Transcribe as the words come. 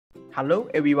Hello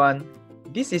everyone,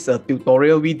 this is a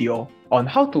tutorial video on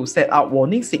how to set up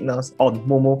warning signals on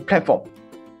MooMoo platform.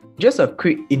 Just a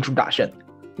quick introduction.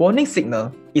 Warning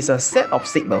signal is a set of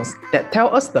signals that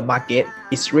tell us the market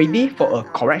is ready for a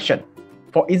correction.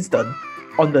 For instance,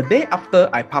 on the day after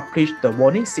I published the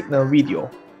warning signal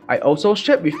video, I also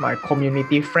shared with my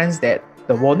community friends that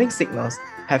the warning signals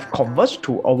have converged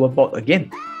to overbought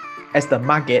again, as the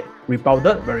market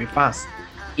rebounded very fast.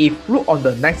 If look on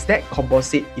the Nasdaq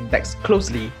Composite Index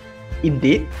closely,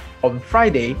 indeed, on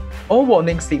Friday, all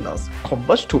warning signals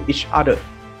converge to each other.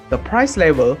 The price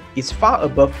level is far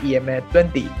above EMA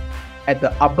 20, at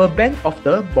the upper band of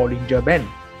the Bollinger Band.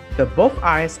 Both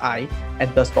RSI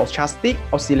and the Stochastic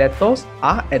Oscillators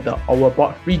are at the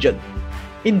overbought region.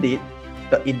 Indeed,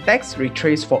 the index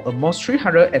retraced for almost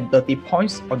 330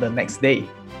 points on the next day.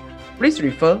 Please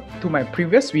refer to my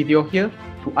previous video here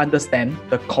to understand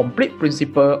the complete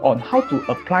principle on how to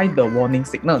apply the warning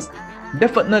signals.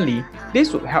 Definitely,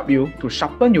 this would help you to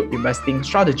sharpen your investing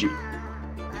strategy.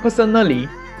 Personally,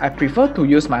 I prefer to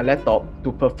use my laptop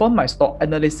to perform my stock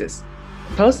analysis.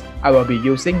 Thus, I will be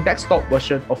using desktop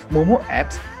version of MooMoo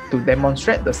apps to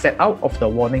demonstrate the setup of the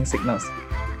warning signals.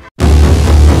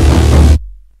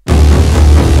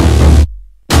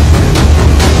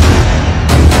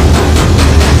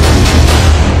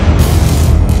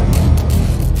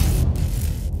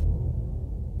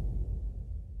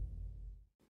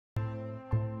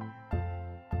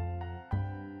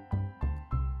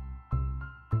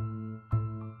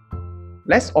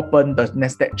 Let's open the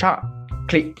Nasdaq chart.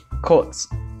 Click Codes,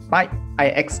 type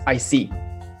IXIC.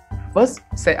 First,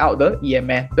 set out the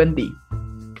EMA 20.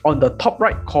 On the top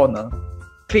right corner,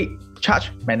 click Chart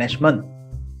Management.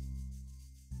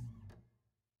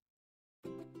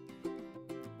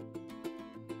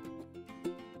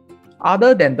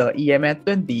 Other than the EMA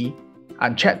 20,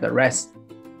 uncheck the rest.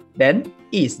 Then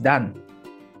it is done.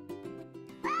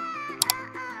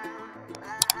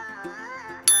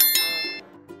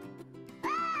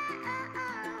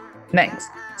 Next,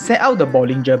 set out the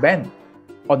Bollinger Band.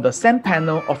 On the same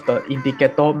panel of the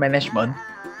Indicator Management,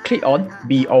 click on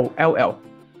BOLL.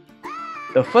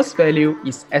 The first value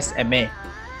is SMA.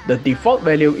 The default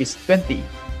value is 20.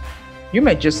 You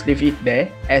may just leave it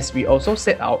there as we also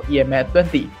set out EMA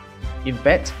 20. In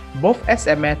fact, both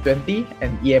SMA 20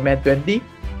 and EMA 20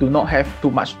 do not have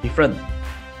too much difference.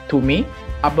 To me,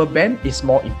 upper band is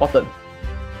more important.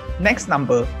 Next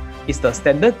number is the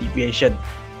standard deviation.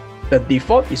 The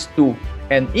default is 2,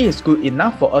 and it is good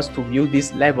enough for us to view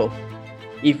this level.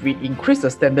 If we increase the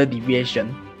standard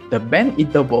deviation, the band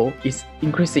interval is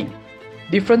increasing.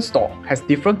 Different stock has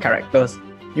different characters.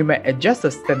 You may adjust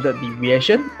the standard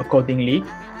deviation accordingly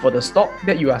for the stock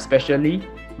that you are specially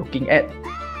looking at.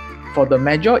 For the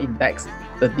major index,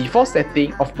 the default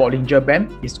setting of Bollinger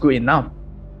Band is good enough.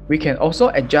 We can also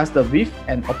adjust the width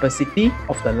and opacity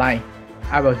of the line.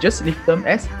 I will just leave them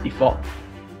as default.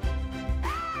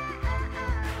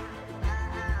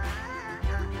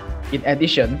 In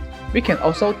addition, we can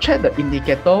also check the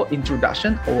indicator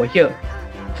introduction over here.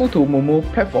 Futu MooMoo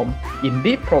platform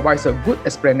indeed provides a good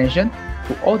explanation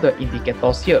to all the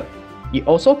indicators here. It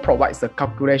also provides the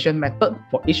calculation method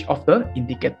for each of the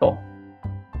indicator.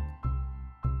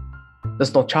 The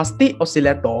Stochastic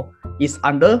Oscillator is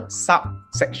under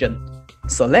subsection.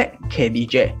 Select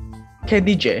KDJ.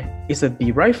 KDJ is a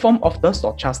derived form of the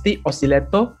Stochastic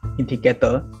Oscillator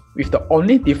indicator with the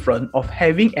only difference of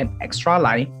having an extra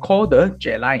line called the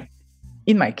J line.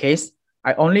 In my case,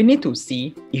 I only need to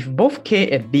see if both K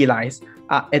and D lines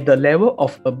are at the level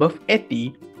of above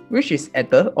 80, which is at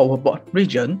the overbought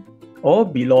region, or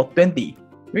below 20,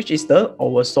 which is the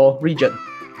oversold region.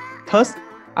 Thus,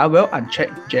 I will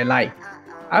uncheck J line.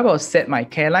 I will set my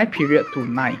K line period to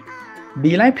 9.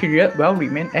 D line period will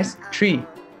remain as 3.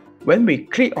 When we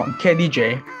click on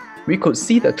KDJ, we could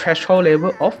see the threshold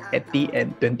level of 80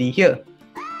 and 20 here.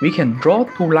 We can draw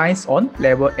two lines on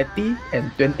level 80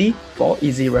 and 20 for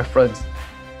easy reference.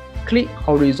 Click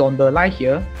horizontal line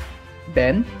here,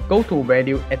 then go to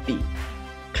value 80.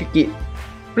 Click it.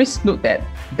 Please note that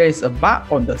there is a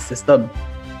bug on the system.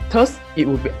 Thus, it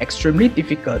will be extremely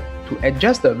difficult to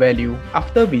adjust the value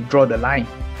after we draw the line.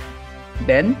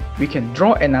 Then, we can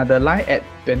draw another line at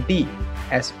 20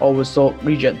 as oversold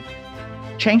region.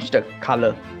 Change the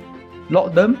color.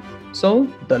 Lock them so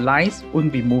the lines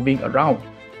won't be moving around.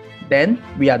 Then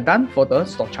we are done for the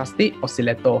Stochastic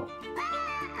Oscillator.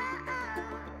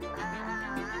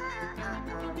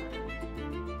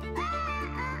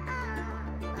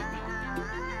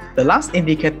 The last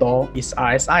indicator is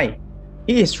RSI.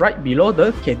 It is right below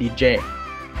the KDJ.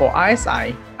 For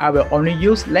RSI, I will only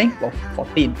use length of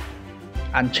 14.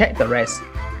 Uncheck the rest.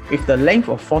 With the length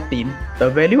of 14, the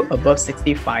value above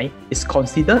 65 is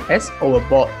considered as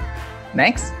overbought.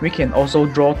 Next, we can also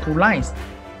draw two lines,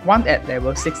 one at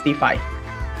level 65.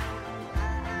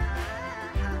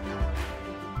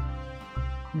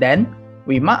 Then,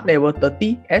 we mark level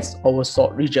 30 as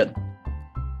oversold region.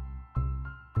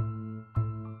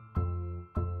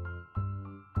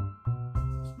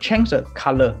 Change the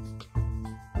color.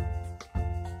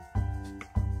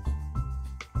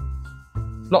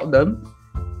 Lock them.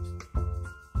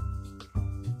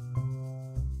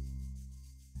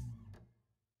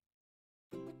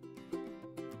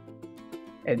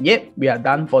 And yet, we are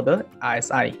done for the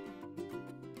RSI.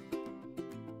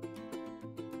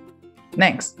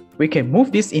 Next, we can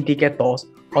move these indicators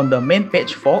on the main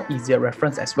page for easier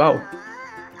reference as well.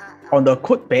 On the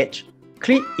code page,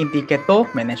 click Indicator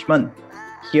Management.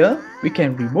 Here, we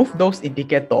can remove those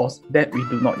indicators that we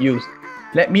do not use.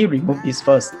 Let me remove this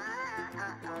first.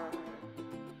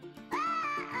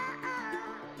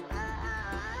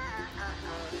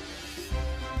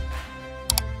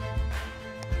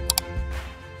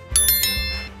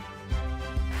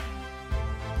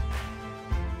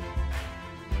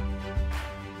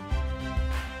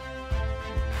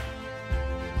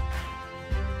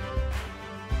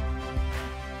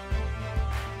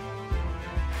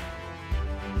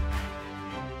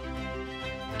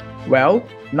 Well,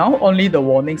 now only the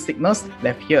warning signals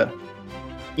left here.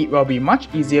 It will be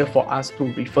much easier for us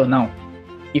to refer now.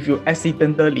 If you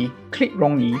accidentally click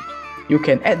wrongly, you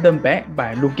can add them back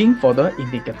by looking for the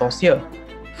indicators here.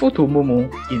 Futu MooMoo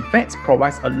in fact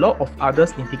provides a lot of other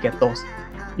indicators.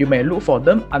 You may look for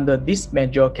them under these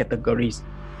major categories.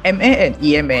 MA and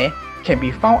EMA can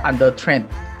be found under Trend.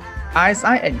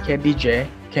 RSI and KDJ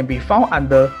can be found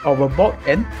under Overbought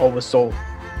and Oversold.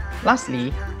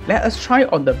 Lastly, let us try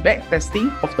on the backtesting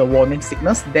of the warning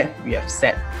signals that we have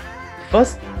set.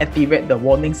 First, activate the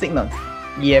warning signals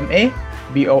EMA,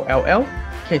 BOLL,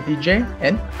 KDJ,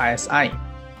 and RSI.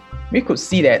 We could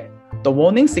see that the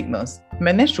warning signals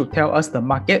managed to tell us the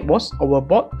market was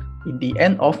overbought in the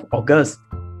end of August.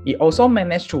 It also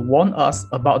managed to warn us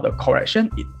about the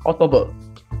correction in October.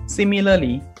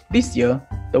 Similarly, this year,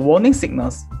 the warning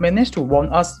signals managed to warn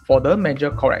us for the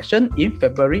major correction in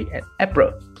February and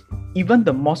April, even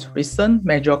the most recent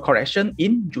major correction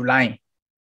in July.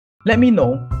 Let me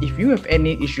know if you have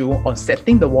any issue on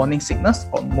setting the warning signals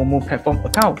on MooMoo platform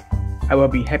account. I will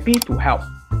be happy to help.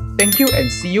 Thank you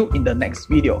and see you in the next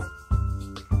video.